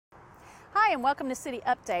Hi, and welcome to City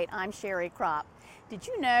Update. I'm Sherry Kropp. Did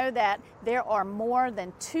you know that there are more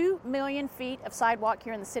than 2 million feet of sidewalk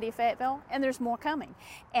here in the city of Fayetteville? And there's more coming.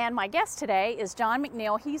 And my guest today is John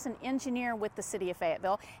McNeil. He's an engineer with the city of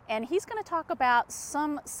Fayetteville, and he's going to talk about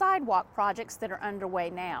some sidewalk projects that are underway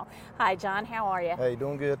now. Hi, John. How are you? Hey,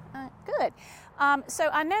 doing good. Good. So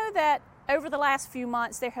I know that over the last few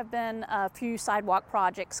months, there have been a few sidewalk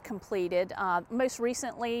projects completed. Most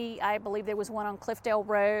recently, I believe there was one on Cliffdale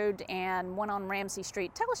Road and one on Ramsey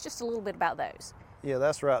Street. Tell us just a little bit about those. Yeah,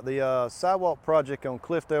 that's right. The sidewalk project on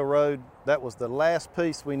Cliffdale Road, that was the last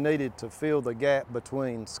piece we needed to fill the gap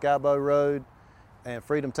between Skybow Road and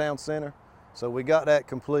Freedom Town Center. So we got that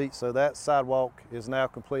complete. So that sidewalk is now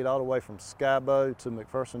complete all the way from Skybow to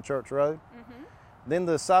McPherson Church Road. Then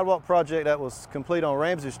the sidewalk project that was complete on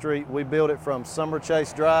Ramsey Street, we built it from Summer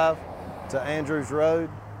Chase Drive to Andrews Road.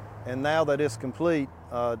 And now that it's complete,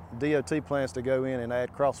 DOT plans to go in and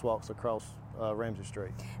add crosswalks across Ramsey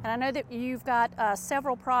Street. And I know that you've got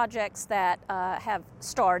several projects that have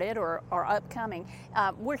started or are upcoming.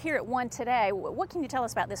 We're here at one today. What can you tell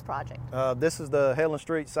us about this project? This is the Helen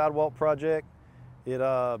Street Sidewalk Project. It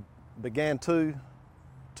began two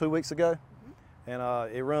weeks ago. And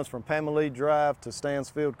it runs from Pamela Lee Drive to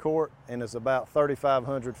Stansfield Court, and it's about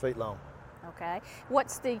 3,500 feet long. Okay.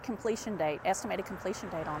 What's the completion date, estimated completion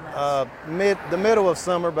date on this? The middle of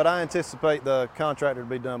summer, but I anticipate the contractor to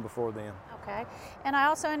be done before then. Okay. And I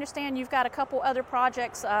also understand you've got a couple other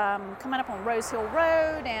projects coming up on Rose Hill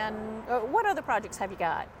Road, and what other projects have you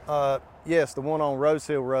got? Yes, the one on Rose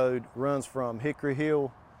Hill Road runs from Hickory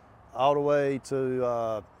Hill all the way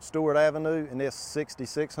to Stewart Avenue, and it's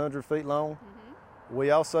 6,600 feet long.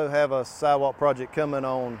 We also have a sidewalk project coming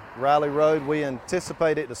on Riley Road. We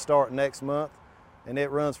anticipate it to start next month, and it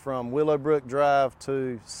runs from Willowbrook Drive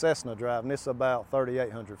to Cessna Drive, and it's about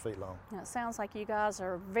 3,800 feet long. It sounds like you guys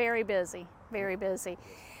are very busy, very busy.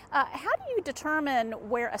 How do you determine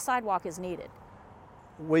where a sidewalk is needed?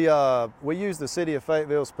 We use the City of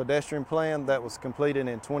Fayetteville's pedestrian plan that was completed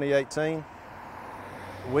in 2018.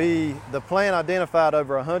 The plan identified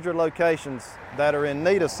over 100 locations that are in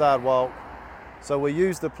need of sidewalk. So we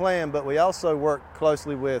use the plan, but we also work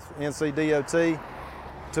closely with NCDOT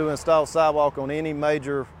to install sidewalk on any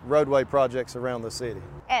major roadway projects around the city.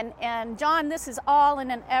 And John, this is all in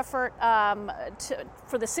an effort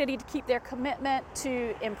for the city to keep their commitment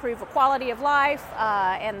to improve the quality of life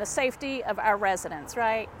and the safety of our residents,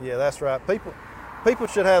 right? Yeah, that's right. People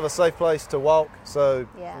should have a safe place to walk, so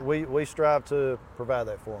yeah. we strive to provide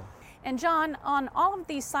that for them. And John, on all of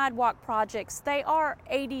these sidewalk projects, they are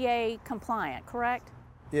ADA compliant, correct?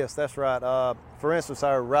 Yes, that's right. For instance,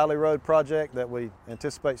 our Riley Road project that we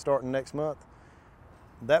anticipate starting next month,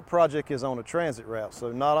 that project is on a transit route.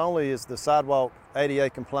 So not only is the sidewalk ADA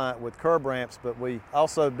compliant with curb ramps, but we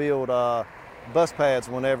also build bus pads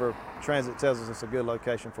whenever transit tells us it's a good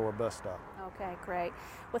location for a bus stop. Okay, great.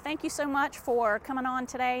 Well, thank you so much for coming on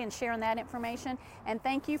today and sharing that information. And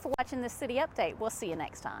thank you for watching this City Update. We'll see you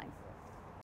next time.